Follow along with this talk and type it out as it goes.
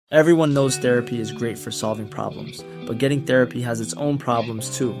Everyone knows therapy is great for solving problems, but getting therapy has its own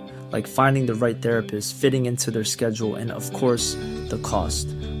problems too, like finding the right therapist, fitting into their schedule, and of course, the cost.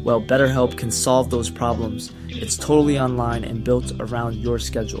 Well, BetterHelp can solve those problems. It's totally online and built around your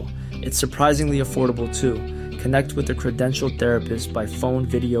schedule. It's surprisingly affordable too. Connect with a credentialed therapist by phone,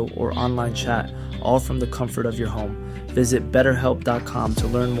 video, or online chat, all from the comfort of your home. Visit BetterHelp.com to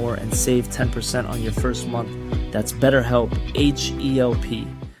learn more and save 10% on your first month. That's BetterHelp, H-E-L-P.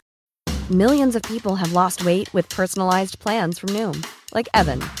 Millions of people have lost weight with personalized plans from Noom. Like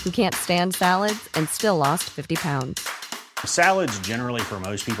Evan, who can't stand salads and still lost 50 pounds. Salads generally for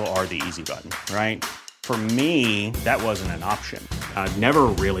most people are the easy button, right? For me, that wasn't an option. I never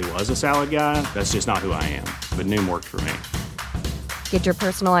really was a salad guy. That's just not who I am. But Noom worked for me. Get your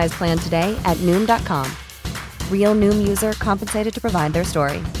personalized plan today at Noom.com. Real Noom user compensated to provide their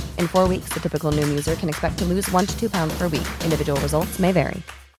story. In 4 weeks, the typical Noom user can expect to lose 1 to 2 pounds per week. Individual results may vary.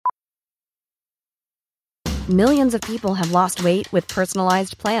 Millions of people have lost weight with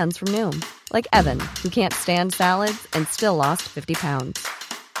personalized plans from Noom. Like Evan, who can't stand salads and still lost 50 pounds.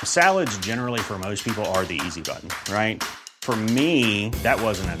 Salads generally for most people are the easy button, right? For me, that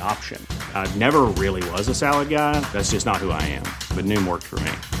wasn't an option. I never really was a salad guy. That's just not who I am. But Noom worked for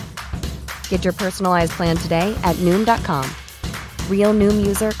me. Get your personalized plan today at Noom.com. Real Noom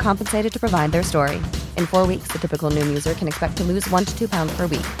user compensated to provide their story. In 4 weeks, the typical Noom user can expect to lose 1 to 2 pounds per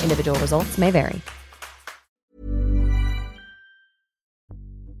week. Individual results may vary.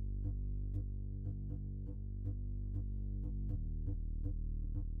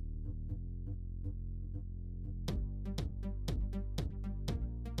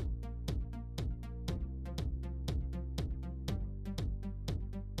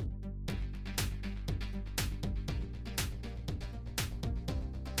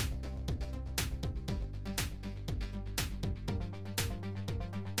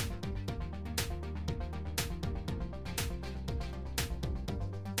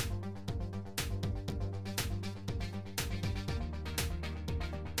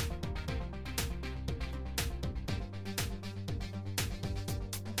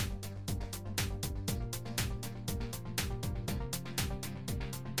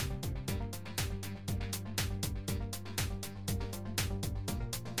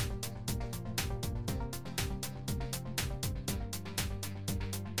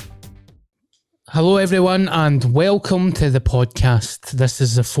 Hello everyone and welcome to the podcast. This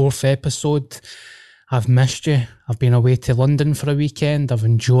is the 4th episode. I've missed you. I've been away to London for a weekend. I've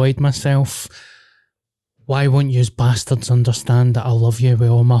enjoyed myself. Why won't you bastards understand that I love you with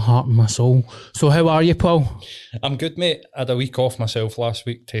all my heart and my soul? So how are you, Paul? I'm good, mate. I had a week off myself last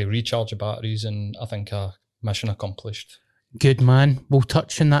week to recharge the batteries and I think mission accomplished. Good man. We'll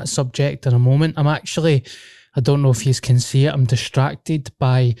touch on that subject in a moment. I don't know if you can see it, I'm distracted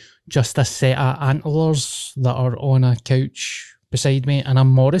by just a set of antlers that are on a couch beside me and a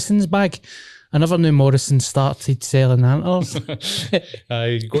Morrison's bag. I never knew Morrison started selling antlers.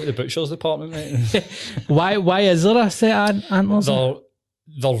 You go to the butcher's department, mate. Why is there a set of antlers?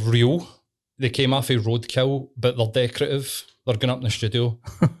 They're real. They came off a roadkill, but they're decorative. They're going up in the studio.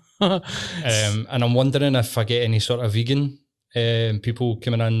 And I'm wondering if I get any sort of vegan people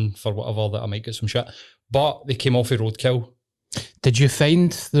coming in for whatever that I might get some shit. But they came off a roadkill. Did you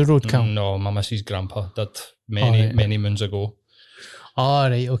find the roadkill? No, my missus' grandpa did many moons ago. Oh,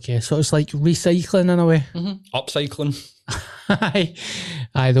 right, okay. So it's like recycling in a way. Mm-hmm. Upcycling.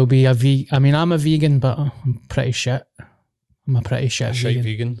 Aye, there'll be I'm a vegan, but I'm pretty shit. I'm a pretty shit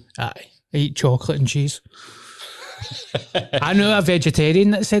vegan. Aye, I eat chocolate and cheese. I know a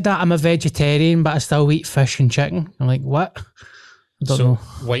vegetarian that said that. I'm a vegetarian, but I still eat fish and chicken. I'm like, what? I don't know.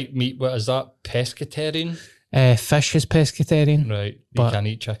 White meat, what is that? Pescatarian? Fish is pescatarian. Right. You can't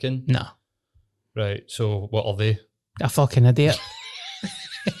eat chicken? No. Right. So what are they? A fucking idiot.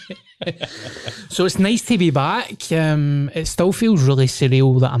 So it's nice to be back. It still feels really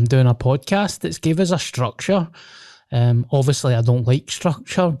surreal that I'm doing a podcast. It's gave us a structure. Obviously I don't like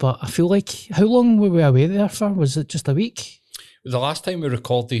structure, but I feel like, how long were we away there for? Was it just a week? The last time we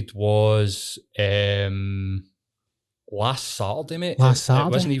recorded was last Saturday, mate. Last Saturday?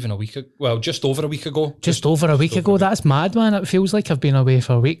 It wasn't even a week ago. Well, just over a week ago. Just over a week ago. That's mad, man. It feels like I've been away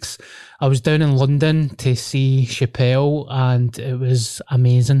for weeks. I was down in London to see Chappelle and it was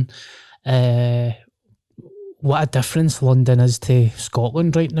amazing. What a difference London is to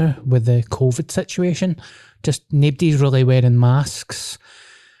Scotland right now with the COVID situation. Just nobody's really wearing masks.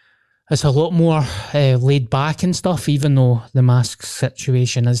 It's a lot more laid back and stuff, even though the mask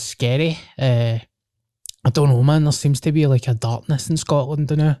situation is scary. I don't know, man. There seems to be like a darkness in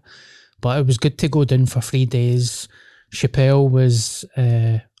Scotland now. But it was good to go down for 3 days. Chappelle was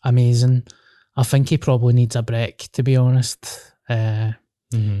amazing. I think he probably needs a break, to be honest.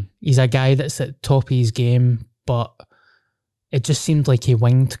 He's a guy that's at the top of his game, but it just seemed like he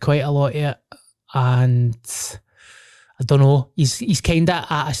winged quite a lot of it. And I don't know, he's kind of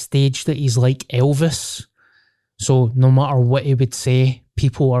at a stage that he's like Elvis. So no matter what he would say,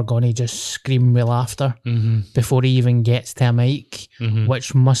 people are going to just scream with laughter before he even gets to a mic,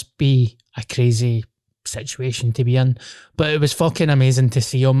 which must be a crazy situation to be in. But it was fucking amazing to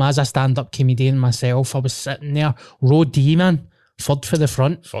see him. As a stand-up comedian myself, I was sitting there, row D, man, third for the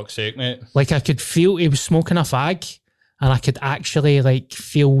front. Fuck's sake, mate. Like, I could feel he was smoking a fag, and I could actually like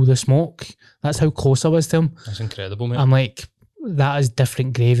feel the smoke. That's how close I was to him. That's incredible, mate. I'm like, that is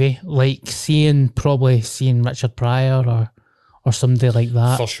different gravy. Like probably seeing Richard Pryor or somebody like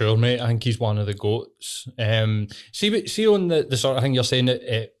that. For sure, mate. I think he's one of the GOATs. See on the sort of thing you're saying, that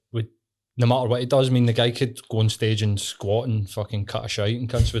it would, no matter what he does, I mean, the guy could go on stage and squat and fucking cut a shite and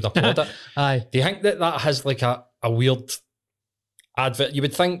cunts would applaud it. Aye. Do you think that has like a weird advert? You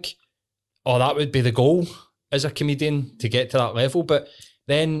would think, oh, that would be the goal as a comedian to get to that level, but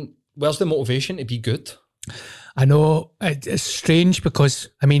then where's the motivation to be good? I know, it's strange because,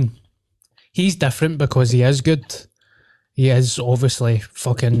 I mean, he's different because he is good. He is obviously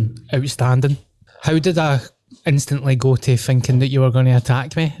fucking outstanding. How did I instantly go to thinking that you were going to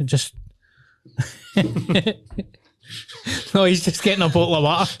attack me? Just... No, he's just getting a bottle of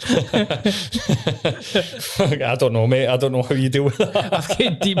water. I don't know, mate. I don't know how you deal with that. I've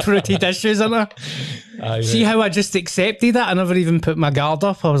got deep-rooted issues in there. See how I just accepted that? I never even put my guard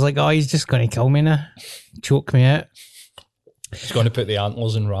up. I was like, oh, he's just going to kill me now. Choke me out. He's going to put the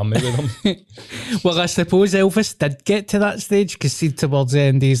antlers and ram me with him. Well, I suppose Elvis did get to that stage because see, towards the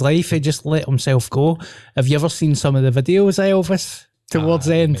end of his life, he just let himself go. Have you ever seen some of the videos of Elvis towards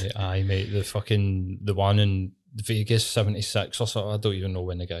the end? Mate. The one in Vegas 76 or something. I don't even know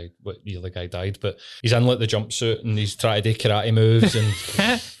what year the guy died, but he's in like the jumpsuit and he's trying to do karate moves. And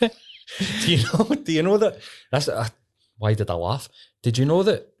do you know that? That's why did I laugh? Did you know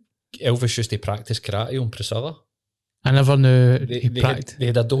that Elvis used to practice karate on Priscilla? I never knew they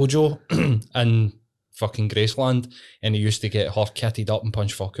had a dojo in fucking Graceland, and he used to get her kitted up and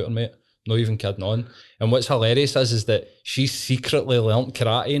punch fuck out her, mate. Not even kidding on. And what's hilarious is that she secretly learnt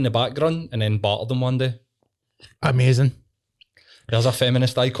karate in the background and then battered him one day. Amazing. There's a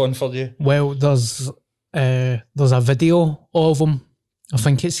feminist icon for you. Well, there's a video of him. I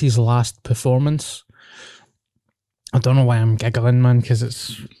think it's his last performance. I don't know why I'm giggling, man,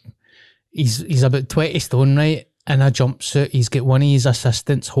 because he's about 20 stone, right? In a jumpsuit. He's got one of his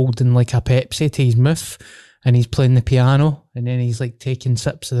assistants holding like a Pepsi to his mouth, and he's playing the piano, and then he's like taking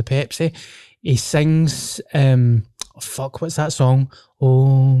sips of the Pepsi. He sings, what's that song?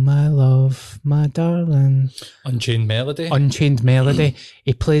 Oh, my love, my darling. Unchained Melody. Unchained Melody.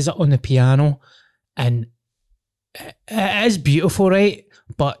 He plays it on the piano, and it is beautiful, right?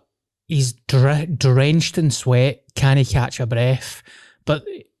 But he's drenched in sweat, can't catch a breath. But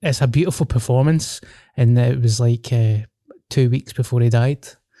it's a beautiful performance, and it was like 2 weeks before he died.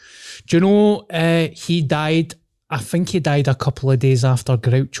 Do you know he died? I think he died a couple of days after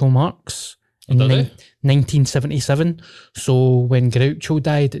Groucho Marx in 1977. So when Groucho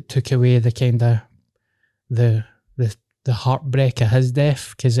died, it took away the kind of the heartbreak of his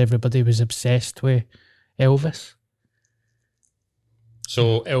death because everybody was obsessed with Elvis.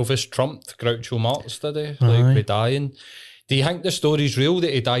 So Elvis trumped Groucho Marx, did he? Like with dying. Do you think the story's real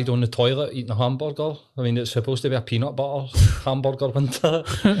that he died on the toilet eating a hamburger? I mean, it's supposed to be a peanut butter hamburger, wasn't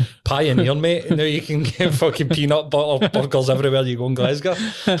it? Pioneer, mate. Now you can get fucking peanut butter burgers everywhere you go in Glasgow.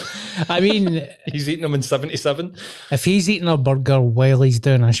 I mean... He's eating them in 77. If he's eating a burger while he's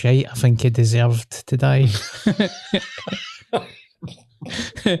doing a shite, I think he deserved to die.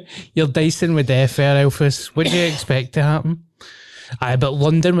 You're dicing with death there, Elvis. What do you expect to happen? But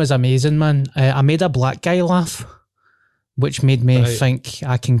London was amazing, man. I made a black guy laugh, which made me think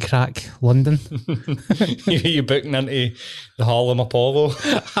I can crack London. You booking into the Harlem Apollo?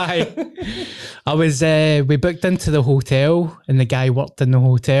 Aye. I was, we booked into the hotel, and the guy worked in the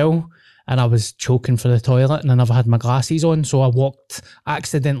hotel, and I was choking for the toilet, and I never had my glasses on, so I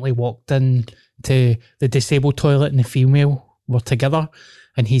accidentally walked in to the disabled toilet, and the female were together,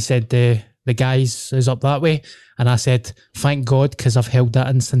 and he said, the guys is up that way, and I said, thank God, because I've held that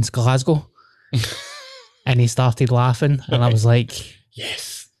in since Glasgow. And he started laughing, and I was like,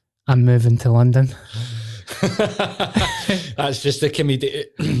 yes, I'm moving to London. That's just a comedian.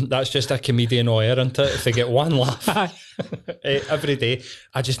 That's just a comedian air, isn't it? If they get one laugh every day,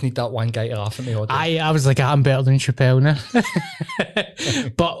 I just need that one guy to laugh at me all day. I was like, I'm better than Chappelle now.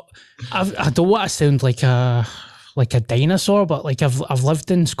 But I don't want to sound like like a dinosaur, but like I've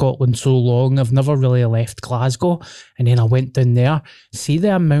lived in Scotland so long, I've never really left Glasgow, and then I went down there. See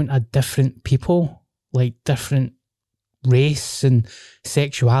the amount of different people, like different race and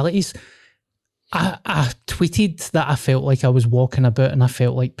sexualities. I tweeted that I felt like I was walking about and I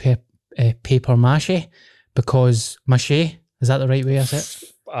felt like paper mache, because mache, is that the right way I say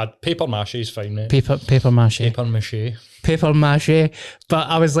it? Paper mache is fine, mate. Paper mache. Paper mache. Paper mache. But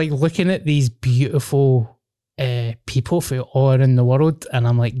I was like looking at these beautiful people from all around the world, and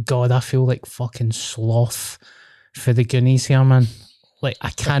I'm like, God, I feel like fucking sloth for the Goonies here, man. Like, I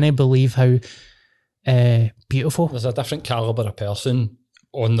can't believe how beautiful. There's a different calibre of person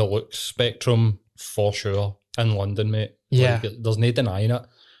on the looks spectrum for sure in London, mate. Yeah. Like, there's no denying it.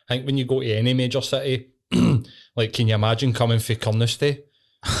 I think when you go to any major city, like, can you imagine coming from Carnoustie?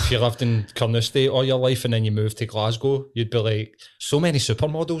 If you lived in Carnoustie all your life and then you moved to Glasgow, you'd be like, so many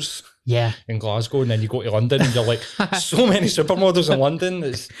supermodels in Glasgow, and then you go to London and you're like, so many supermodels in London.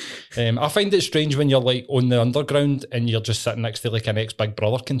 It's, I find it strange when you're like on the underground and you're just sitting next to like an ex-Big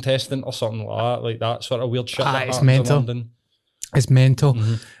Brother contestant or something like that sort of weird shit that it's happens mental. in London. It's mental.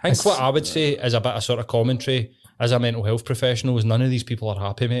 I think what I would say is a bit of sort of commentary as a mental health professional is none of these people are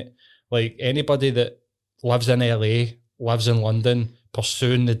happy, mate. Like, anybody that lives in LA, lives in London,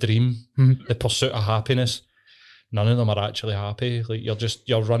 pursuing the dream, the pursuit of happiness, none of them are actually happy. Like,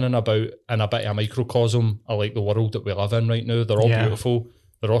 you're running about in a bit of a microcosm of like the world that we live in right now. They're all beautiful,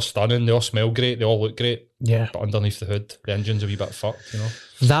 they're all stunning, they all smell great, they all look great. Yeah. But underneath the hood, the engine's a wee bit fucked, you know?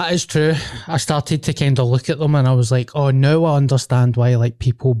 That is true. I started to kind of look at them and I was like, oh, now I understand why like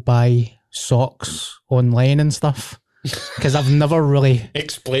people buy socks online and stuff. Because I've never really...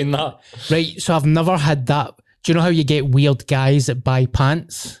 Explain that. Right, so I've never had that. Do you know how you get weird guys that buy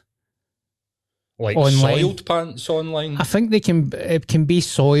pants? Like online? Soiled pants online? I think it can be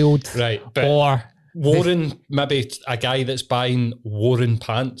soiled. Right, but or... Worn, maybe a guy that's buying worn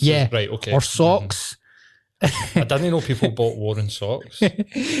pants. Yeah. Right, okay. Or socks. I didn't know people bought worn socks.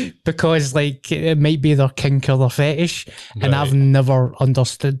 Because like it might be their kink or their fetish. Right. And I've never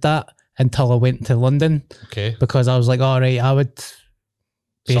understood that until I went to London. Okay. Because I was like, all right, I would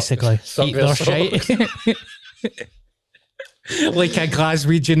basically eat their shite. Like a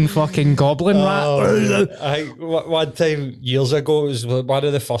Glaswegian fucking goblin rat. One time years ago, it was one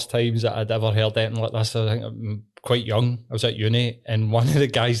of the first times that I'd ever heard anything like this. I think I'm quite young. I was at uni, and one of the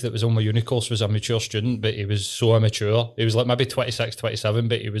guys that was on my uni course was a mature student, but he was so immature. He was like maybe 26, 27,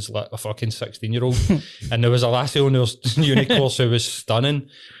 but he was like a fucking 16-year-old. And there was a lassie on our uni course who was stunning.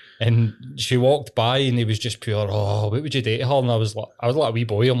 And she walked by and he was just pure, oh, what would you do to her? And I was like a wee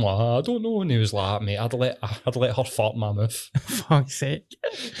boy, I'm like, I don't know. And he was like, mate, I'd let her fart in my mouth. Fuck's sake.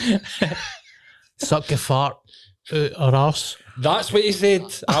 Suck the fart out her arse. That's what he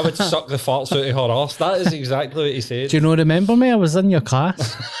said. I would suck the farts out of her arse. That is exactly what he said. Do you not remember me? I was in your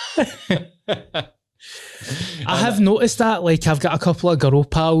class. I have noticed that, like, I've got a couple of girl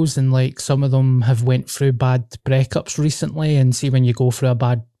pals and like some of them have went through bad breakups recently, and see when you go through a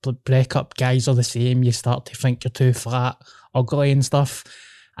bad breakup, guys are the same. You start to think you're too fat, ugly and stuff.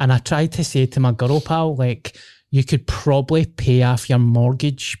 And I tried to say to my girl pal, like, you could probably pay off your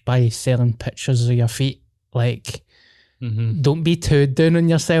mortgage by selling pictures of your feet. Like, don't be too down on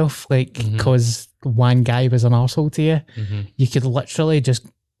yourself, like, because one guy was an arsehole to you. You could literally just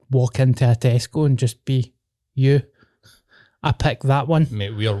walk into a Tesco and just be you. I picked that one.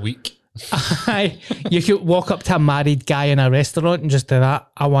 Mate, we are weak. You could walk up to a married guy in a restaurant and just do that.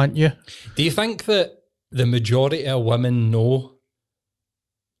 I want you. Do you think that the majority of women know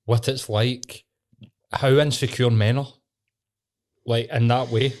what it's like, how insecure men are? Like, in that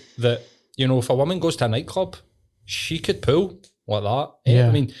way, that, you know, if a woman goes to a nightclub, she could pull like that. Yeah.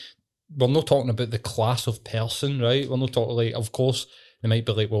 I mean, we're not talking about the class of person, right? We're not talking, like, of course, they might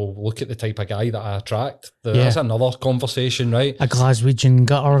be like, well, look at the type of guy that I attract. That's another conversation, right? A Glaswegian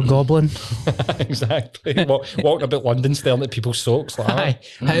gutter goblin. Exactly. Walking about London staring at people's socks like that.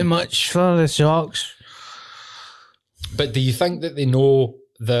 How much for the socks? But do you think that they know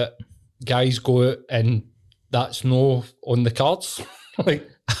that guys go out and that's no on the cards? Like,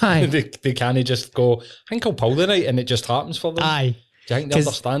 they can't just go, I think I'll pull the night, and it just happens for them. Aye. Do you think they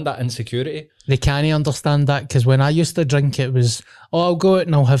understand that insecurity? They can't understand that, because when I used to drink, it was, I'll go out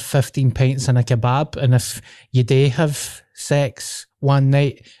and I'll have 15 pints and a kebab, and if you do have sex one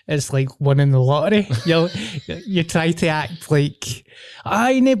night, it's like winning the lottery. You try to act like,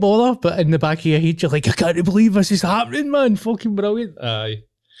 I ain't bother, but in the back of your head, you're like, I can't believe this is happening, man. Fucking brilliant. Aye.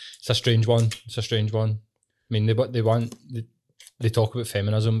 It's a strange one. I mean, they talk about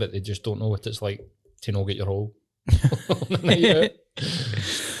feminism, but they just don't know what it's like to not get your hole.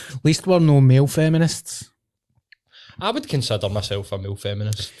 At least we're no male feminists. I would consider myself a male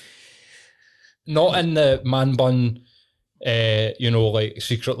feminist. Not in the man bun, like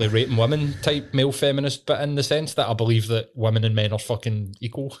secretly raping women type male feminist, but in the sense that I believe that women and men are fucking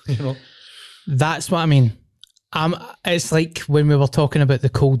equal, That's what I mean. It's like when we were talking about the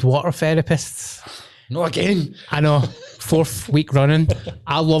cold water therapists. Not again. I know, 4th week running.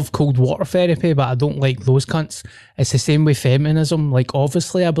 I love cold water therapy, but I don't like those cunts. It's the same with feminism. Like,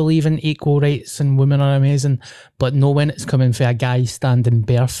 obviously, I believe in equal rights and women are amazing, but no when it's coming for a guy standing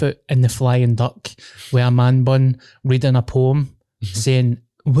barefoot in the Flying Duck with a man bun reading a poem saying,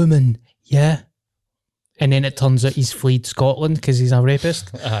 woman, yeah. And then it turns out he's fled Scotland because he's a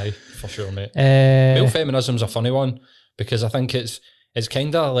rapist. Aye, for sure, mate. Male feminism's a funny one because I think it's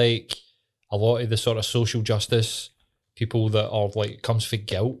kind of like a lot of the sort of social justice people that are like, comes for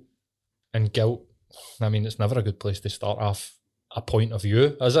guilt. And guilt, I mean, it's never a good place to start off a point of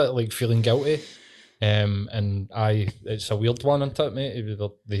view, is it? Like feeling guilty. It's a weird one, isn't it, mate?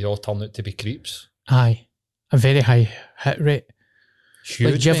 They all turn out to be creeps. Aye, a very high hit rate.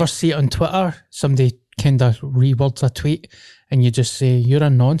 Huge, like, do you ever mate. see it on Twitter? Somebody kind of rewords a tweet and you just say, you're a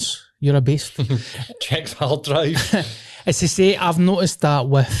nonce, you're a beast. Check the hard drive. It's to say, I've noticed that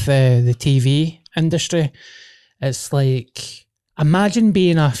with the TV industry. It's like, imagine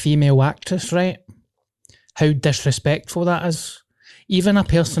being a female actress, right? How disrespectful that is. Even a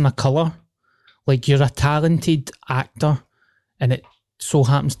person of colour, like you're a talented actor and it so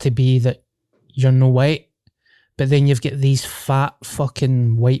happens to be that you're no white, but then you've got these fat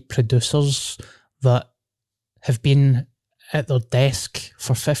fucking white producers that have been at their desk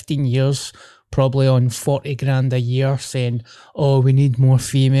for 15 years, probably on 40 grand a year, saying, oh, we need more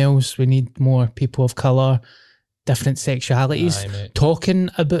females, we need more people of colour, different sexualities, Aye, mate. talking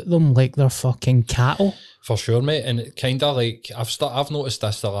about them like they're fucking cattle. For sure, mate. And it kind of like, I've noticed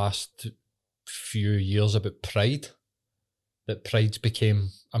this the last few years about Pride, that Pride's became,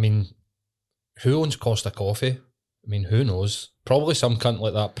 I mean, who owns Costa Coffee? I mean, who knows? Probably some cunt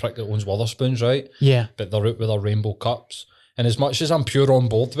like that prick that owns Wetherspoons, right? Yeah. But they're out with their rainbow cups. And as much as I'm pure on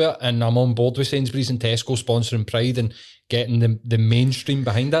board with it, and I'm on board with Sainsbury's and Tesco sponsoring Pride and getting the mainstream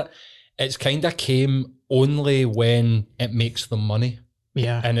behind it, it's kind of came only when it makes them money.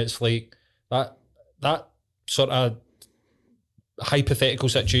 Yeah. And it's like that sort of hypothetical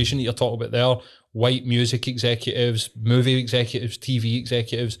situation that you're talking about there, white music executives, movie executives, TV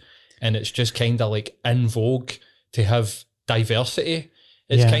executives, and it's just kind of like in vogue to have diversity.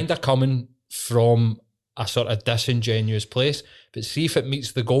 It's kind of coming from a sort of disingenuous place, but see if it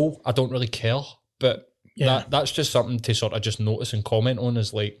meets the goal, I don't really care. But that's just something to sort of just notice and comment on,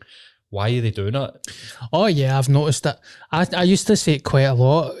 is like, why are they doing it? Oh yeah, I've noticed it. I used to say it quite a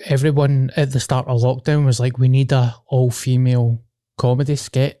lot. Everyone at the start of lockdown was like, we need a all-female comedy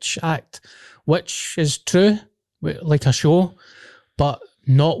sketch act, which is true, like a show, but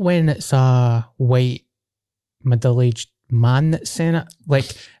not when it's a white middle-aged man that's saying it.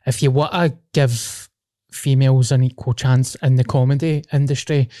 Like, if you want to give females an equal chance in the comedy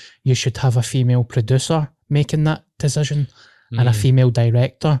industry, you should have a female producer making that decision and a female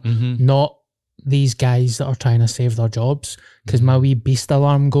director, not these guys that are trying to save their jobs. Because my wee beast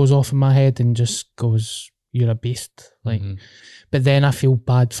alarm goes off in my head and just goes, you're a beast. Like, but then I feel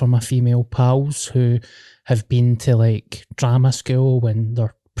bad for my female pals who have been to like drama school when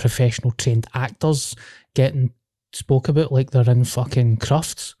they're professional trained actors getting spoke about like they're in fucking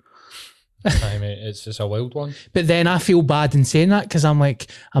Crufts. I mean, it's just a wild one. But then I feel bad in saying that because I'm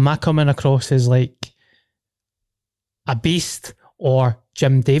like, am I coming across as like a beast or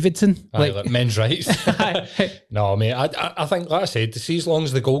Jim Davidson? Like men's rights. No, mate, I think, like I said, to see as long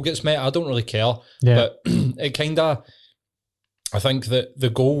as the goal gets met, I don't really care. Yeah. But it kind of, I think that the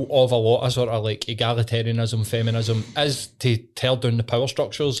goal of a lot of sort of like egalitarianism, feminism, is to tear down the power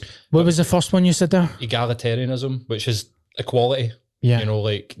structures. What was the first one you said there? Egalitarianism, which is equality. Yeah. You know,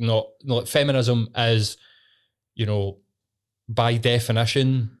 like not like feminism is, you know, by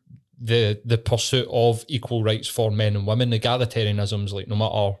definition, the pursuit of equal rights for men and women. Egalitarianism is like no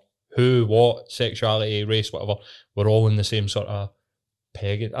matter who, what, sexuality, race, whatever, we're all in the same sort of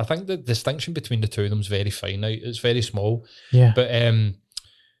peg. I think the distinction between the two of them is very finite. It's very small. Yeah. But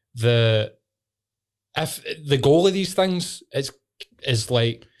if the goal of these things is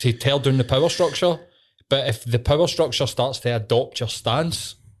like to tear down the power structure, but if the power structure starts to adopt your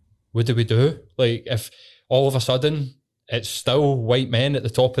stance, what do we do? Like if all of a sudden it's still white men at the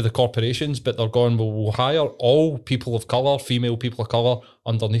top of the corporations, but they're going, well, we'll hire all people of colour, female people of colour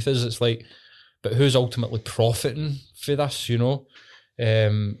underneath us. It's like, but who's ultimately profiting for this, you know?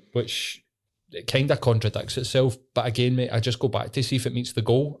 Which it kind of contradicts itself. But again, mate, I just go back to see if it meets the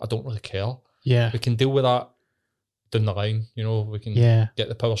goal. I don't really care. Yeah. We can deal with that down the line, you know, we can get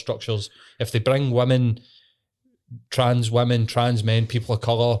the power structures. If they bring trans women, trans men, people of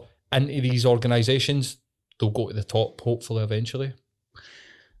colour into these organisations, they'll go to the top, hopefully, eventually.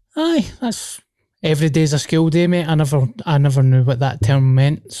 Aye, that's every day's a school day, mate. I never knew what that term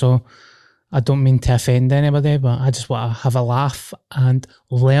meant, so I don't mean to offend anybody, but I just want to have a laugh and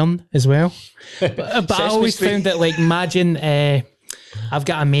learn as well. But I always found it like, imagine, I've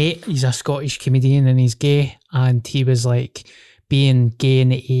got a mate, he's a Scottish comedian and he's gay, and he was like, being gay in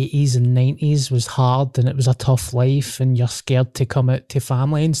the 80s and 90s was hard and it was a tough life and you're scared to come out to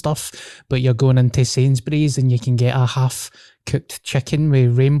family and stuff, but you're going into Sainsbury's and you can get a half-cooked chicken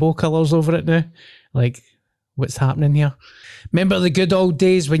with rainbow colours over it now. Like, what's happening here? Remember the good old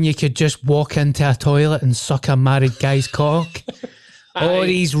days when you could just walk into a toilet and suck a married guy's cock? All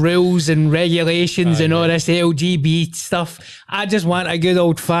these rules and regulations and all this LGBT stuff. I just want a good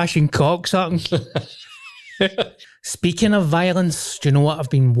old-fashioned cock sucking. Speaking of violence, do you know what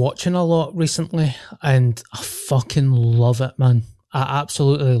I've been watching a lot recently? And I fucking love it, man. I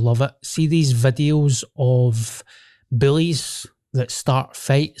absolutely love it. See these videos of bullies that start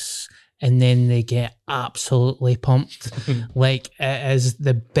fights and then they get absolutely pumped. Like, it is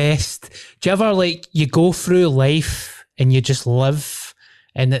the best. Do you ever, like, you go through life and you just live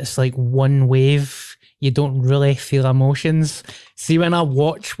and it's like one wave? You don't really feel emotions. See, when I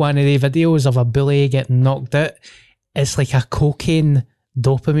watch one of the videos of a bully getting knocked out, it's like a cocaine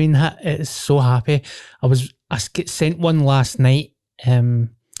dopamine hit. It's so happy. I sent one last night for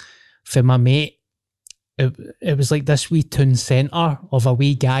my mate. It was like this wee town centre of a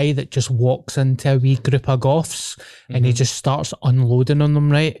wee guy that just walks into a wee group of goths and he just starts unloading on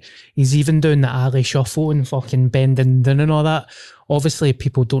them, right? He's even doing the alley shuffle and fucking bending down and all that. Obviously,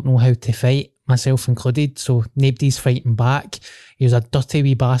 people don't know how to fight, myself included, so nobody's fighting back. He was a dirty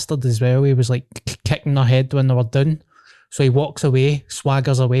wee bastard as well. He was like kicking their head when they were down. So he walks away,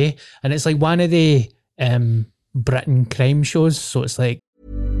 swaggers away, and it's like one of the Britain crime shows. So it's like...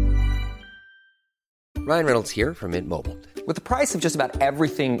 Ryan Reynolds here from Mint Mobile. With the price of just about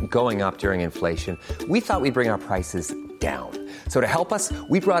everything going up during inflation, we thought we'd bring our prices down. So to help us,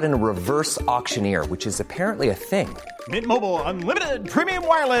 we brought in a reverse auctioneer, which is apparently a thing. Mint Mobile Unlimited Premium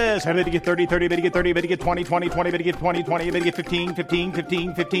Wireless. How to get 30, 30, bit to get 30, bit to get 20, 20, 20, bit to get 20, 20, bit to get 15, 15,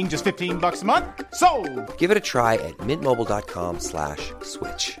 15, 15, just $15 a month? Sold! Give it a try at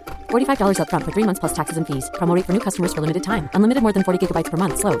mintmobile.com/switch. $45 up front for 3 months plus taxes and fees. Promo rate for new customers for limited time. Unlimited more than 40 gigabytes per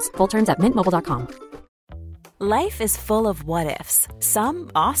month. Slows full terms at mintmobile.com. Life is full of what-ifs.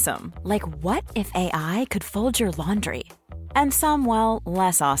 Some awesome. Like, what if AI could fold your laundry? And some, well,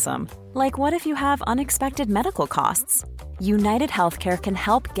 less awesome. Like, what if you have unexpected medical costs? United Healthcare can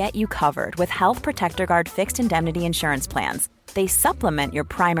help get you covered with Health Protector Guard fixed indemnity insurance plans. They supplement your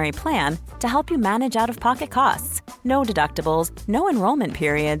primary plan to help you manage out-of-pocket costs. No deductibles, no enrollment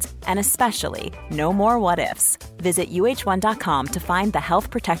periods, and especially no more what-ifs. Visit uh1.com to find the Health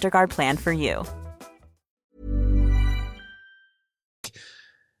Protector Guard plan for you.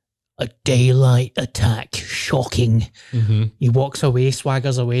 A daylight attack, shocking. Mm-hmm. He walks away,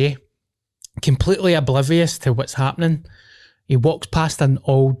 swaggers away, completely oblivious to what's happening. He walks past an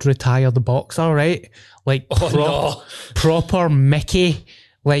old retired boxer, right? Like proper Mickey.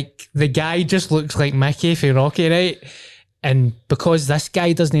 Like the guy just looks like Mickey for Rocky, right? And because this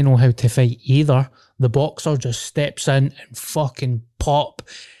guy doesn't know how to fight either, the boxer just steps in and fucking pop.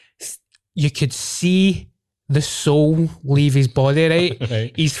 You could see the soul leave his body, right?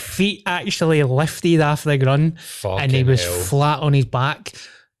 Right. His feet actually lifted off the ground and he was flat on his back.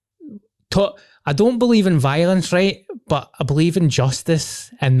 I don't believe in violence, right? But I believe in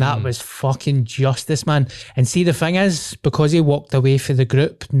justice, and that was fucking justice, man. And see, the thing is, because he walked away for the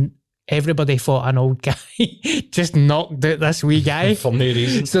group, everybody thought an old guy just knocked out this wee guy. For no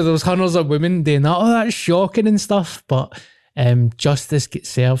reason. So there was hundreds of women doing that. Oh, that's shocking and stuff, but... justice gets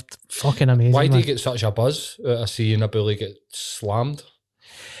served. Fucking amazing. Why do you get such a buzz out of seeing a bully get slammed?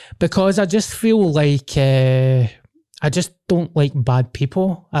 Because I just feel like I just don't like bad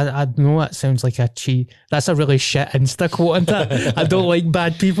people. I know that sounds like that's a really shit Insta quote, isn't it? I don't like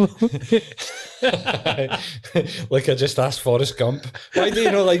bad people. Like I just asked Forrest Gump, why do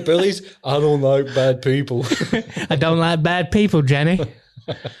you not like bullies? I don't like bad people. I don't like bad people, Jenny.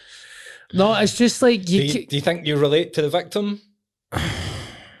 No, it's just like... Do you think you relate to the victim?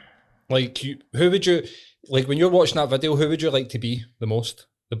 Like, who would you... Like, when you're watching that video, who would you like to be the most?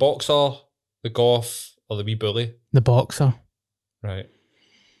 The boxer, the goth, or the wee bully? The boxer. Right.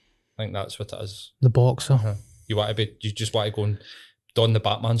 I think that's what it is. The boxer. Uh-huh. You just want to go and don the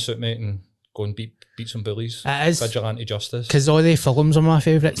Batman suit, mate, and go and beat some bullies. It is. Vigilante justice. Because all the films are my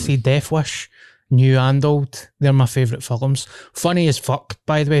favourite. See Death Wish. new and old. They're my favourite films. Funny as fuck,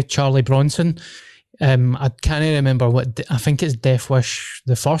 by the way, Charlie Bronson. I can't remember I think it's Death Wish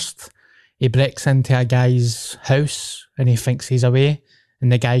the first. He breaks into a guy's house and he thinks he's away,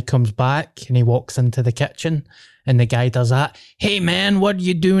 and the guy comes back and he walks into the kitchen and the guy does that. Hey man, what are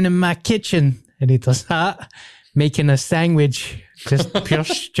you doing in my kitchen? And he does that, making a sandwich. Just pure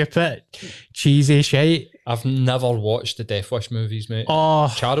stupid, cheesy shit. I've never watched the Death Wish movies, mate.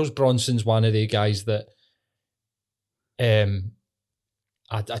 Oh, Charles Bronson's one of the guys that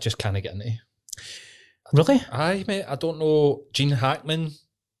I just can't get into. really? Aye, mate. I don't know. Gene Hackman,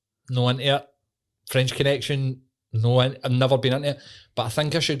 no into it. French Connection, no. I've never been into it, but I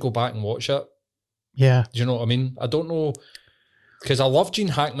think I should go back and watch it. Yeah. Do you know what I mean? I don't know, because I love Gene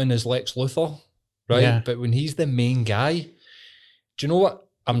Hackman as Lex Luthor, right? Yeah. But when he's the main guy, do you know what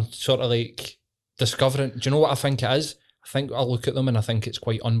I'm sort of like discovering? Do you know what I think it is? I think I look at them and I think it's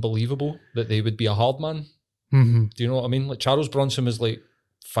quite unbelievable that they would be a hard man. Mm-hmm. Do you know what I mean? Like Charles Bronson was like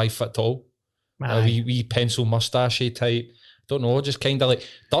 5 foot tall, a Aye. wee pencil moustache type. Don't know, just kind of like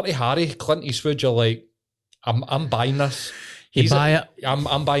Dirty Harry, Clint Eastwood. You're like, I'm buying this. You buy it?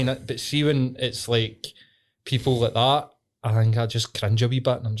 I'm buying it. But see, when it's like people like that, I think I just cringe a wee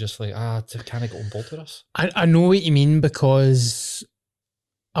bit, and I'm just like, can I get on board with this? I know what you mean, because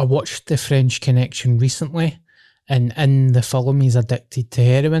I watched The French Connection recently, and in the film he's addicted to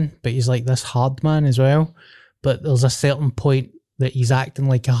heroin, but he's like this hard man as well. But there's a certain point that he's acting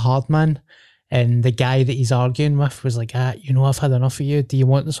like a hard man, and the guy that he's arguing with was like, I've had enough of you. Do you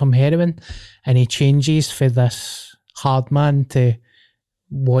want some heroin? And he changes for this hard man to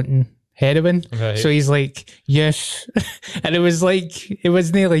wanting heroin. Right. So he's like, yes. And it wasn't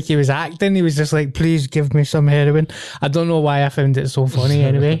like he was acting. He was just like, please give me some heroin. I don't know why I found it so funny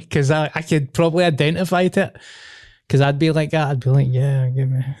anyway, because I could probably identify to it. Because I'd be like that. I'd be like, yeah, give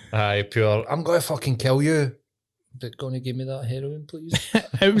me. Aye, pure. I'm going to fucking kill you, but going to give me that heroin, please.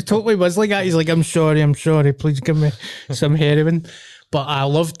 It totally was like that. He's like, I'm sorry, please give me some heroin. But I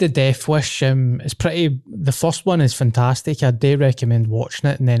loved the Death Wish. The first one is fantastic. I do recommend watching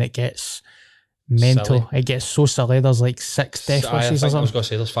it, and then it gets mental. Silly. It gets so silly. There's like 6 Death Aye, Wishes I or think I was something. going to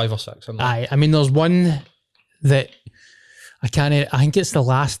say there's 5 or 6. Isn't there? Aye, I mean, there's one that I think it's the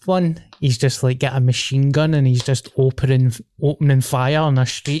last one. He's just like got a machine gun and he's just opening fire on a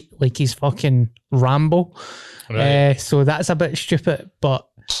street like he's fucking Rambo. Right. So that's a bit stupid, but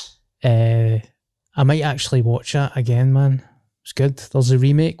I might actually watch that again, man. It's good. There's a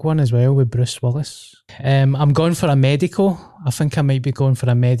remake one as well with Bruce Willis. I'm going for a medical. I think I might be going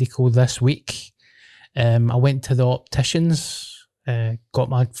for a medical this week. I went to the opticians. Got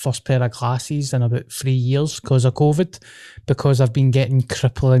my first pair of glasses in about 3 years because of COVID, because I've been getting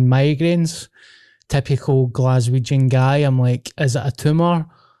crippling migraines. Typical Glaswegian guy. I'm like, is it a tumour?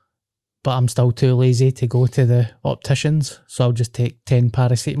 But I'm still too lazy to go to the opticians, so I'll just take 10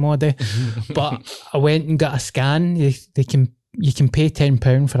 paracetamol a day. But I went and got a scan. You can pay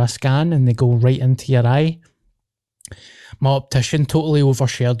 £10 for a scan and they go right into your eye. My optician totally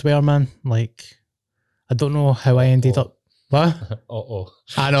overshared with her, man. Like, I don't know how I ended up. What?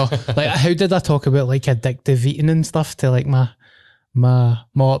 I know. Like, how did I talk about like addictive eating and stuff to like my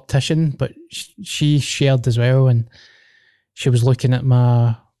optician? But she shared as well, and she was looking at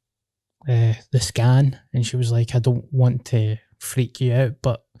my the scan, and she was like, I don't want to freak you out,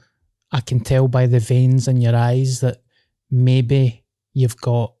 but I can tell by the veins in your eyes that maybe you've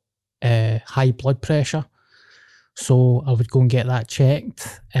got high blood pressure. So I would go and get that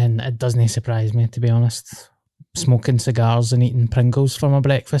checked, and it doesn't surprise me, to be honest. Smoking cigars and eating Pringles for my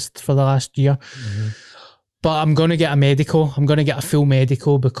breakfast for the last year. Mm-hmm. But I'm going to get a medical. I'm going to get a full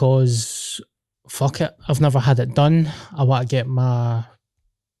medical because fuck it. I've never had it done. I want to get my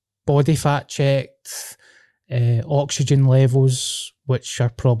body fat checked, oxygen levels, which are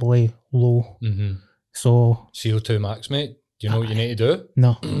probably low. Mm-hmm. So CO2 max, mate. Do you know what you need to do?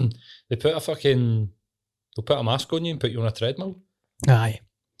 No. They'll put a mask on you and put you on a treadmill. Aye.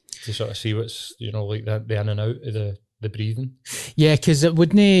 To sort of see what's, like the in and out of the breathing. Yeah, because it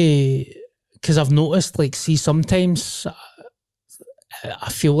wouldn't, because I've noticed, like, see, sometimes I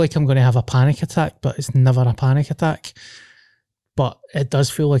feel like I'm going to have a panic attack, but it's never a panic attack. But it does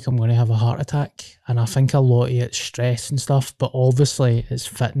feel like I'm going to have a heart attack. And I think a lot of it's stress and stuff, but obviously it's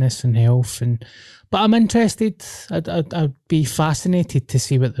fitness and health. But I'm interested. I'd be fascinated to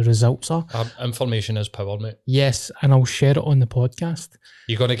see what the results are. Information is power, mate. Yes, and I'll share it on the podcast.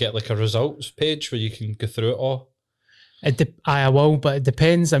 You're going to get like a results page where you can go through it all? I will, but it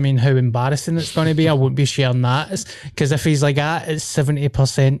depends. I mean, how embarrassing it's going to be. I won't be sharing that. Because if he's like that, it's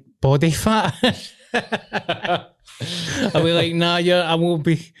 70% body fat. I'll be like, nah, I won't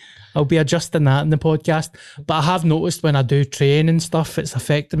be. I'll be adjusting that in the podcast. But I have noticed when I do train and stuff, it's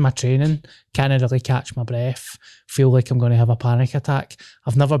affecting my training. Can't really catch my breath. Feel like I'm going to have a panic attack.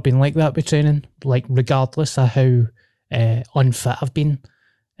 I've never been like that with training, like regardless of how unfit I've been.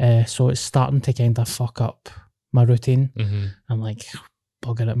 So it's starting to kind of fuck up my routine. I'm like,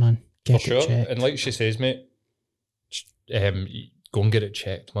 bugger it, man. Get it checked. And like she says, mate, go and get it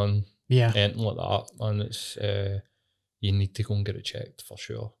checked, man. Yeah. Anything like that, man. It's you need to go and get it checked for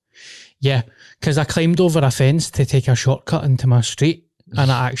sure. Yeah, because I climbed over a fence to take a shortcut into my street,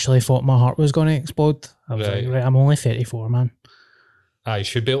 and I actually thought my heart was going to explode. I was like, right, I'm only 34, man. You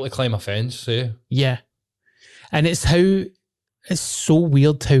should be able to climb a fence, eh? Yeah. And it's so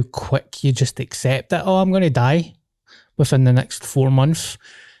weird how quick you just accept that, oh, I'm going to die within the next 4 months.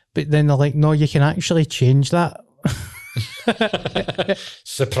 But then they're like, no, you can actually change that.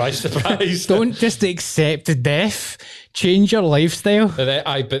 Surprise, surprise. Don't just accept death. Change your lifestyle.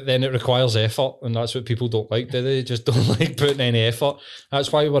 But then it requires effort, and that's what people don't like, do they? Just don't like putting any effort.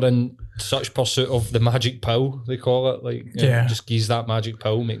 That's why we're in such pursuit of the magic pill, they call it. Like, you know, just use that magic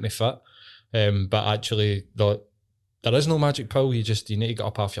pill, make me fit. But actually, there is no magic pill. You need to get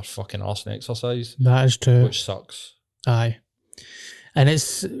up off your fucking arse and exercise. That is true. Which sucks. Aye. And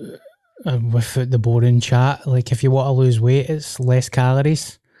it's with the boring chat, like if you want to lose weight, it's less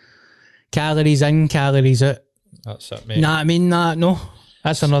calories. Calories in, calories out. That's it, mate. No.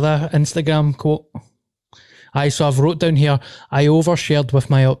 That's another Instagram quote. So I've wrote down here, I overshared with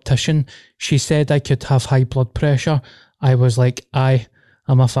my optician. She said I could have high blood pressure. I was like, I'm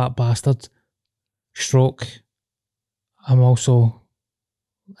a fat bastard. Stroke. I'm also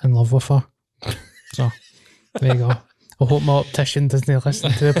in love with her. So, there you go. I hope my optician doesn't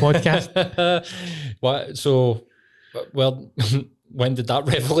listen to the podcast. What? So, well, when did that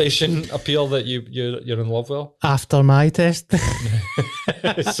revelation appear that you're in love with? After my test.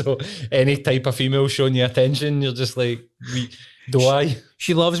 So, any type of female showing you attention, you're just like, do I?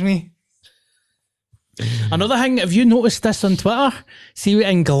 She loves me. Another thing, have you noticed this on Twitter? See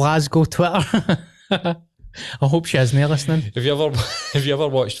in Glasgow Twitter. I hope she isn't listening. Have you ever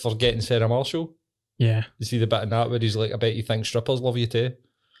watched Forgetting Sarah Marshall? Yeah. You see the bit in that where he's like, I bet you think strippers love you too.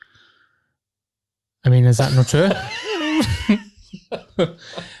 I mean, is that not true?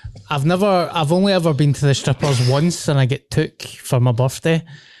 I've only ever been to the strippers once, and I get took for my birthday,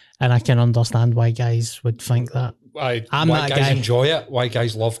 and I can understand why guys would think that. Why guys enjoy it? Why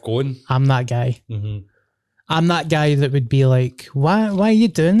guys love going? I'm that guy. Mm-hmm. I'm that guy that would be like, why are you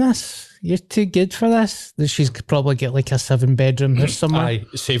doing this? You're too good for this. She's probably get like a 7-bedroom house somewhere. Aye,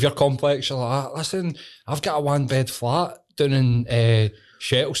 saviour complex. You're like, listen, I've got a 1-bed flat down in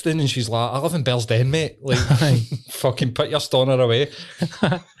Shettleston, and she's like, I live in Bearsden, mate. Like, fucking put your stoner away.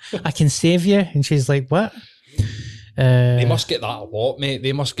 I can save you. And she's like, what? They must get that a lot, mate.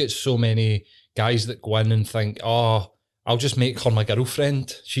 They must get so many guys that go in and think, oh, I'll just make her my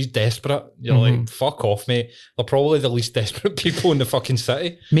girlfriend. She's desperate. You're like, fuck off, mate. They're probably the least desperate people in the fucking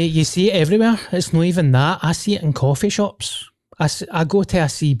city. Mate, you see it everywhere. It's not even that. I see it in coffee shops. I go to a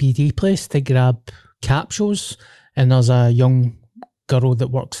CBD place to grab capsules, and there's a young girl that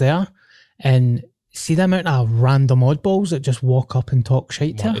works there, and see the amount of random oddballs that just walk up and talk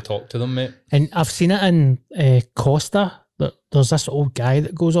shite to her. Want to talk to them, mate. And I've seen it in Costa. There's this old guy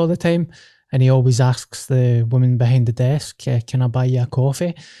that goes all the time, and he always asks the woman behind the desk, can I buy you a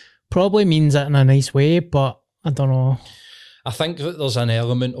coffee? Probably means it in a nice way, but I don't know. I think that there's an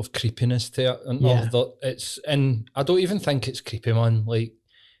element of creepiness to it. And I don't even think it's creepy, man. Like,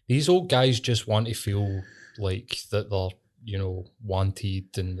 these old guys just want to feel like that they're,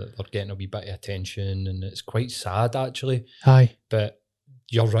 wanted, and that they're getting a wee bit of attention, and it's quite sad, actually. Aye. But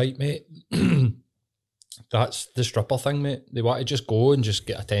you're right, mate. That's the stripper thing, mate. They want to just go and just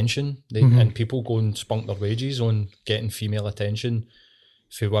get attention. And people go and spunk their wages on getting female attention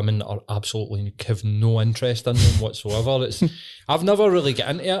for women that are absolutely have no interest in them whatsoever. I've never really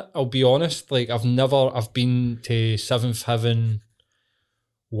got into it, I'll be honest. Like, I've been to Seventh Heaven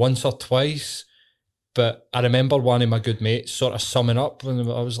once or twice, but I remember one of my good mates sort of summing up, and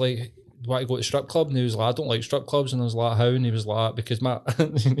I was like, want to go to strip club? And he was like, I don't like strip clubs. And I was like, how? And he was like, because Matt,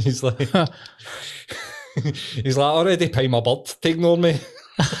 he's like, I already pay my bird to ignore me.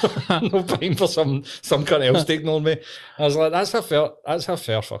 No paying for some cunt else to ignore me. I was like, that's a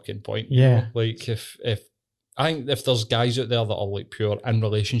fair fucking point. Yeah. Like, if I think if there's guys out there that are like pure in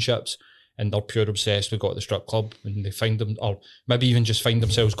relationships and they're pure obsessed with going to the strip club, and they find them, or maybe even just find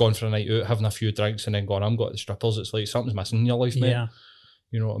themselves going for a night out, having a few drinks, and then going, I'm going to the strippers, it's like something's missing in your life, mate. Yeah.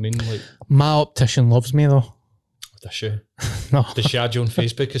 You know what I mean? Like, my optician loves me though. Does she? No. Did she add you on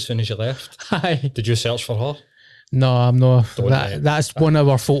Facebook as soon as you left? Aye. Did you search for her? No, I'm not. Don't That's one of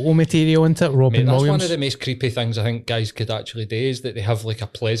our photo material, isn't it? Robin Mate, that's Williams. one of the most creepy things I think guys could actually do, is that they have like a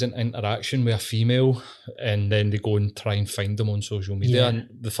pleasant interaction with a female and then they go and try and find them on social media. Yeah. And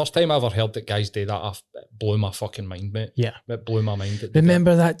the first time I ever heard that guys do that, it blew my fucking mind, mate. Yeah. It blew my mind. That they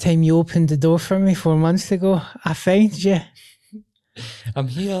Remember that time you opened the door for me 4 months ago? I found you. did. I'm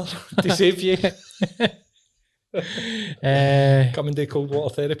here to save you. Come and do cold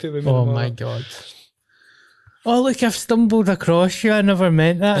water therapy with me. Oh my God. Oh, look, I've stumbled across you. I never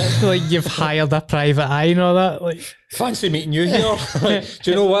meant that. Like, you've hired a private eye and all that. Like, Fancy meeting you here. Do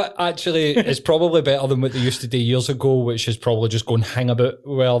you know what? Actually, it's probably better than what they used to do years ago, which is probably just go and hang about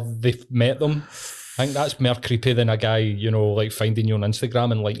where they've met them. I think that's more creepy than a guy, you know, like finding you on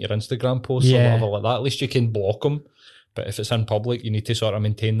Instagram and liking your Instagram posts or Yeah. whatever like that. At least you can block them. But if it's in public, you need to sort of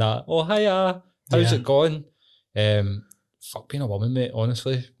maintain that. Oh, hiya. How's Yeah. it going? Fuck being a woman, mate.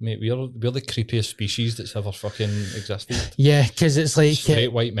 Honestly, mate, we're the creepiest species that's ever fucking existed. yeah, because it's like...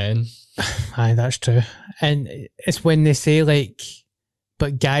 Straight white men. Aye, that's true. And it's when they say, like,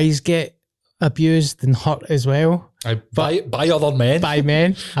 but guys get abused and hurt as well By other men. by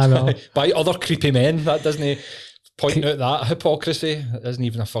men. I know. By other creepy men. That doesn't point out that hypocrisy. It isn't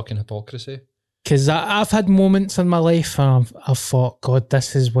even a fucking hypocrisy. Because I've had moments in my life and I've thought, God,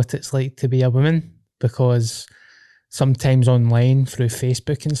 this is what it's like to be a woman. Because sometimes online through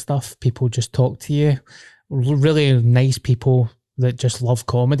Facebook and stuff, people just talk to you. Really nice people that just love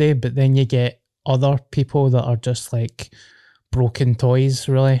comedy. But then you get other people that are just like broken toys,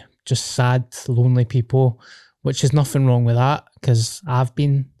 really. Just sad, lonely people, which is nothing wrong with that because I've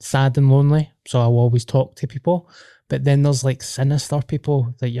been sad and lonely. So I'll always talk to people. But then there's like sinister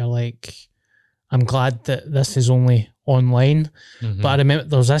people that you're like, I'm glad that this is only online. Mm-hmm. But I remember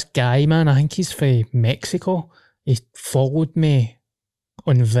there's this guy, man, I think he's from Mexico. He followed me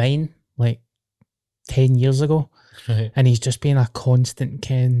on Vine like 10 years ago. Right. And he's just been a constant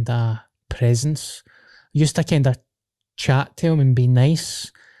kind of presence. I used to kind of chat to him and be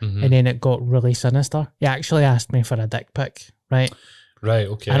nice. Mhm. And then it got really sinister. He actually asked me for a dick pic, right? Right,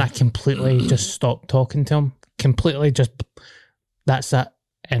 okay. And I completely just stopped talking to him. Completely just, that's it.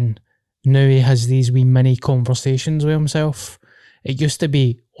 And now he has these wee mini conversations with himself. It used to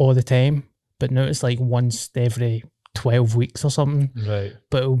be all the time, but now it's like once every 12 weeks or something. Right.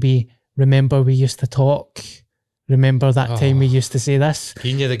 But it'll be, remember we used to talk? Remember that time we used to say this?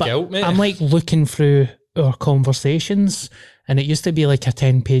 Giving you the But guilt, mate. I'm like looking through our conversations and it used to be like a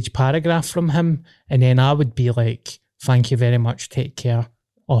 10-page paragraph from him. And then I would be like, thank you very much, take care.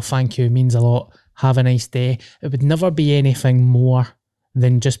 Oh, thank you, means a lot. Have a nice day. It would never be anything more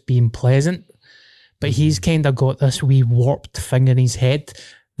than just being pleasant. But he's kind of got this wee warped thing in his head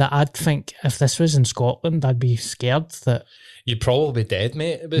that I'd think if this was in Scotland, I'd be scared that, You'd probably be dead,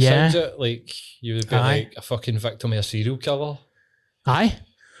 mate, Yeah. besides it. Like, you would be Aye. like a fucking victim of a serial killer. aye.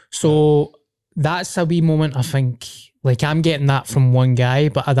 So that's a wee moment, I think. Like, I'm getting that from one guy,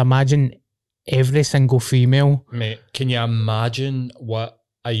 but I'd imagine every single female. Mate, can you imagine what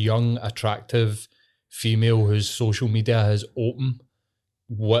a young, attractive female whose social media is open,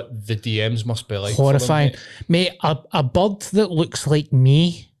 what the DMs must be like? for them, Horrifying. mate? Mate, a bird that looks like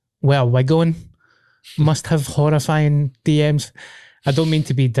me with a wig on must have horrifying DMs. I don't mean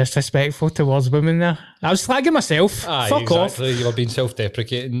to be disrespectful towards women there. I was slagging myself. Aye, Fuck off. exactly. You're being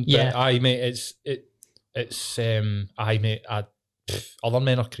self-deprecating. Yeah. But aye, mate, aye, mate, other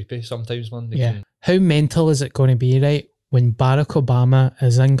men are creepy sometimes, man. They Yeah. can- How mental is it going to be, right? When Barack Obama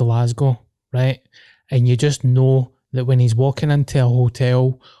is in Glasgow, right? And you just know that when he's walking into a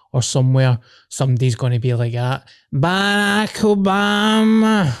hotel or somewhere, somebody's going to be like that. Barack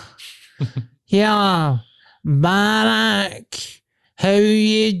Obama. Yeah. Barack. How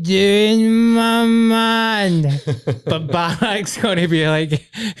you doing, my man? But Barack's going to be like,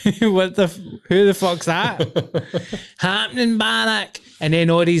 who the fuck's that? Happening, Barack. And then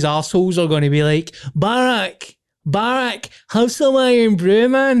all these arseholes are going to be like, Barack, have some Iron Brew,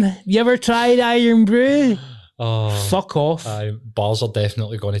 man. You ever tried Iron Brew? Oh, Fuck off. aye, bars are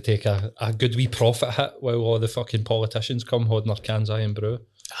definitely going to take a good wee profit hit while all the fucking politicians come holding their cans Iron Brew.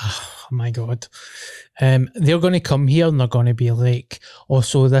 Oh my God. They're going to come here and they're going to be like, oh,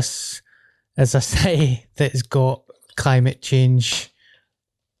 so this is a city that's got climate change.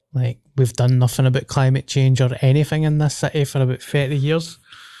 Like, we've done nothing about climate change or anything in this city for about 30 years.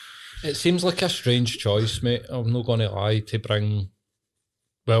 It seems like a strange choice, mate. I'm not going to lie, to bring,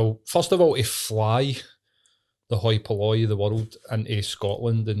 well, first of all, to fly the hoi polloi of the world into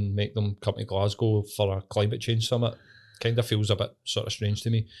Scotland and make them come to Glasgow for a climate change summit kind of feels a bit sort of strange to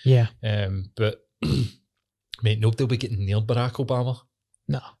me. Yeah. But, mate, nobody will be getting near Barack Obama.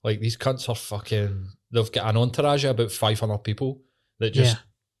 No. Like, these cunts are fucking... They've got an entourage of about 500 people that just...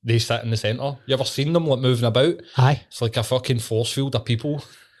 They sit in the centre. You ever seen them, like, moving about? Aye. It's like a fucking force field of people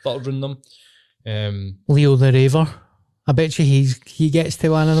that are around them. Leo the Raver. I bet you he gets to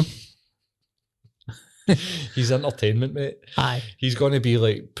one of them. He's entertainment, mate. Aye. He's going to be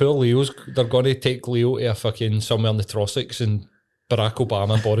like, poor Leo's... They're going to take Leo to a fucking somewhere in the Trossachs, and Barack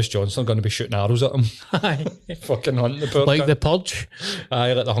Obama and Boris Johnson are going to be shooting arrows at him. Aye. Fucking hunting the poor Like cunt. the Purge.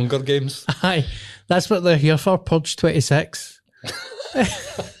 Aye, like the Hunger Games. Aye. That's what they're here for, Purge 26.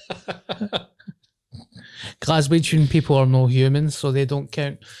 Glaswegian people are no humans, so they don't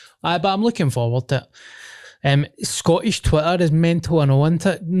count. Aye, but I'm looking forward to it. Scottish Twitter is mental, I know, isn't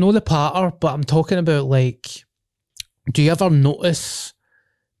it? No the patter, but I'm talking about, like, do you ever notice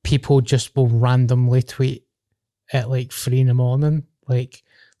people just will randomly tweet at like 3 a.m? Like,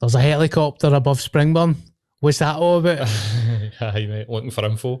 there's a helicopter above Springburn. What's that all about? Aye, mate, looking for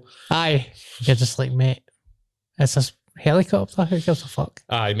info. Aye. You're just like, mate, it's a helicopter. Who gives a fuck?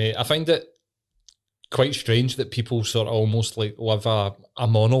 Aye, mate. I find it quite strange that people sort of almost like live a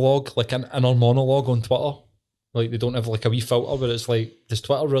monologue, like an inner monologue on Twitter. Like, they don't have like a wee filter, but it's like, does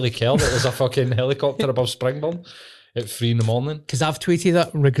Twitter really care that there's a fucking helicopter above Springburn at 3 a.m? Because I've tweeted it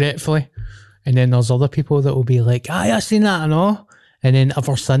regretfully, and then there's other people that will be like, aye, I seen that and all. And then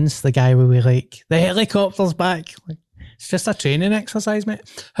ever since, the guy will be like, the helicopter's back. Like, it's just a training exercise,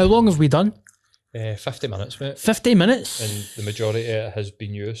 mate. How long have we done? 50 minutes, mate. 50 minutes? And the majority of it has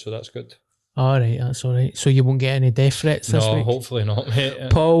been you, so that's good. All right, that's all right. So you won't get any death threats this No, week? hopefully not,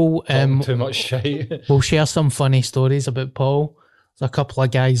 mate. Paul, Talking too much shit. we'll share some funny stories about Paul. There's a couple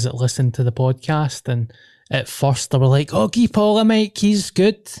of guys that listen to the podcast, and at first they were like, oh, give Paul a mic, he's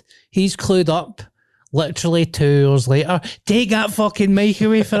good, he's clued up. Literally 2 hours later, take that fucking mic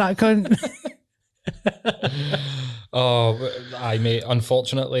away for that cunt. Oh, aye, mate.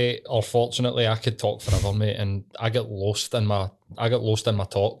 Unfortunately or fortunately, I could talk forever, mate, and I get lost in my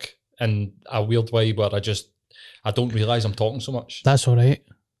talk in a weird way where I don't realise I'm talking so much. That's all right.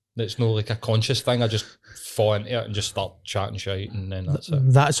 It's no like a conscious thing. I just fall into it and just start chatting shit, and then that's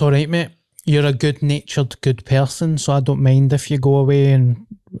it. That's all right, mate. You're a good-natured, good person, so I don't mind if you go away and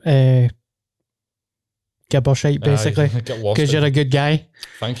gibber shite, basically, because you're a good guy.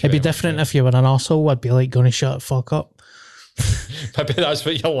 Thank you. It'd be different if you were an arsehole. I'd be like, gonna shut the fuck up. Maybe that's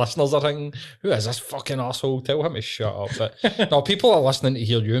what your listeners are thinking. Who is this fucking arsehole? Tell him to shut up. But no, people are listening to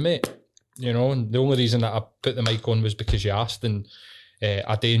hear you, mate. You know, and the only reason that I put the mic on was because you asked, and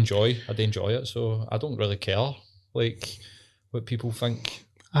I do enjoy it, so I don't really care, like, what people think.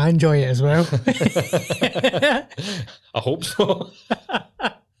 I enjoy it as well. I hope so.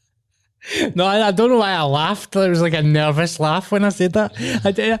 No, I don't know why I laughed. There was like a nervous laugh when I said that.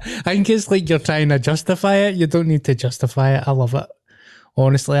 I think it's like you're trying to justify it. You don't need to justify it. I love it.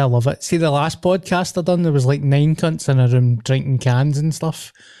 Honestly, I love it. See, the last podcast I done, there was like 9 cunts in a room drinking cans and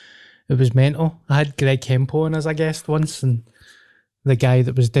stuff. It was mental. I had Greg Hempo on as a guest once, and the guy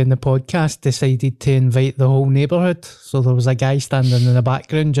that was doing the podcast decided to invite the whole neighbourhood. So there was a guy standing in the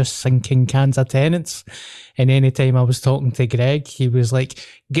background just sinking cans of Tennent's. And anytime I was talking to Greg, he was like,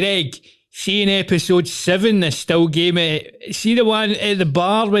 Greg, see in episode 7, the still game, see the one at the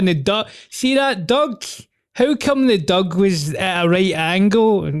bar when the duck, see that Doug? How come the Doug was at a right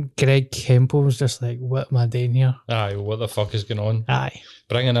angle? And Greg Hempel was just like, what am I doing here? Aye, what the fuck is going on? Aye.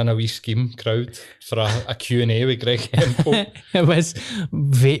 Bringing in a wee scheme crowd for a Q&A with Greg Hempel. It was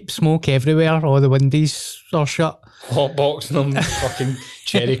vape smoke everywhere. All the windows are shut. Hotboxing them, fucking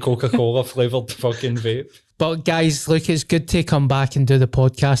cherry Coca-Cola flavoured fucking vape. But guys, look, it's good to come back and do the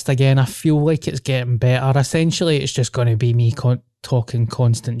podcast again. I feel like it's getting better. Essentially, it's just going to be me talking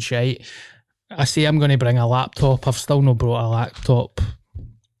constant shite. I say I'm going to bring a laptop. I've still not brought a laptop.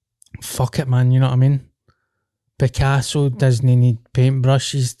 Fuck it, man. You know what I mean? Picasso doesn't need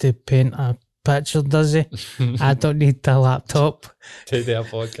paintbrushes to paint a picture, does he? I don't need the laptop to do a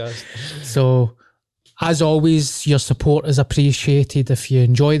podcast. So, as always, your support is appreciated. If you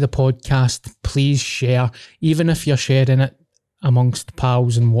enjoy the podcast, please share. Even if you're sharing it amongst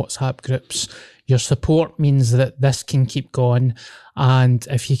pals and WhatsApp groups, your support means that this can keep going. And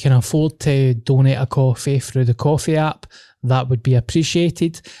if you can afford to donate a coffee through the coffee app, that would be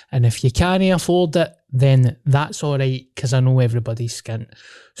appreciated. And if you can't afford it, then that's all right, because I know everybody's skint.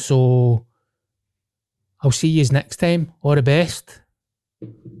 So I'll see you next time. All the best.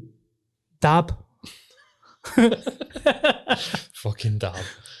 Dab. Fucking dab.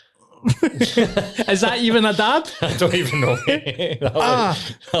 Is that even a dab? I don't even know. That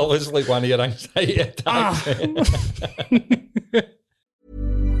was like one of your anxiety attacks.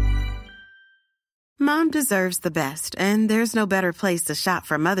 Mom deserves the best, and there's no better place to shop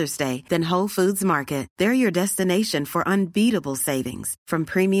for Mother's Day than Whole Foods Market. They're your destination for unbeatable savings, from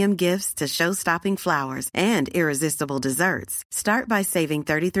premium gifts to show-stopping flowers and irresistible desserts. Start by saving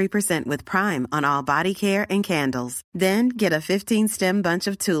 33% with Prime on all body care and candles. Then get a 15-stem bunch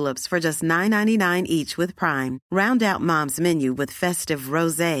of tulips for just $9.99 each with Prime. Round out Mom's menu with festive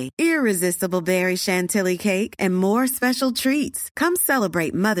rosé, irresistible berry chantilly cake, and more special treats. Come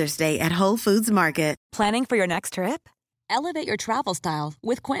celebrate Mother's Day at Whole Foods Market. Planning for your next trip? Elevate your travel style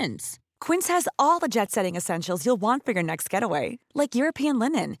with Quince. Quince has all the jet-setting essentials you'll want for your next getaway, like European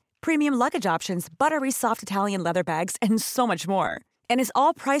linen, premium luggage options, buttery soft Italian leather bags, and so much more. And is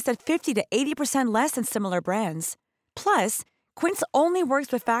all priced at 50 to 80% less than similar brands. Plus, Quince only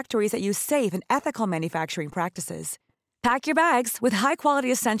works with factories that use safe and ethical manufacturing practices. Pack your bags with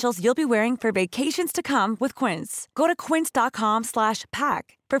high-quality essentials you'll be wearing for vacations to come with Quince. Go to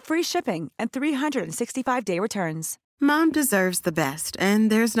quince.com/pack for free shipping and 365-day returns. Mom deserves the best,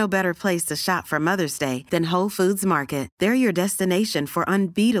 and there's no better place to shop for Mother's Day than Whole Foods Market. They're your destination for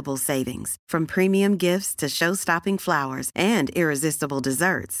unbeatable savings, from premium gifts to show-stopping flowers and irresistible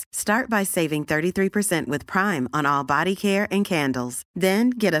desserts. Start by saving 33% with Prime on all body care and candles.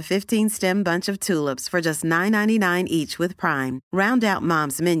 Then get a 15-stem bunch of tulips for just $9.99 each with Prime. Round out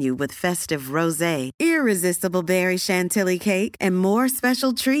Mom's menu with festive rosé, irresistible berry chantilly cake, and more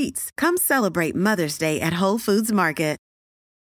special treats. Come celebrate Mother's Day at Whole Foods Market.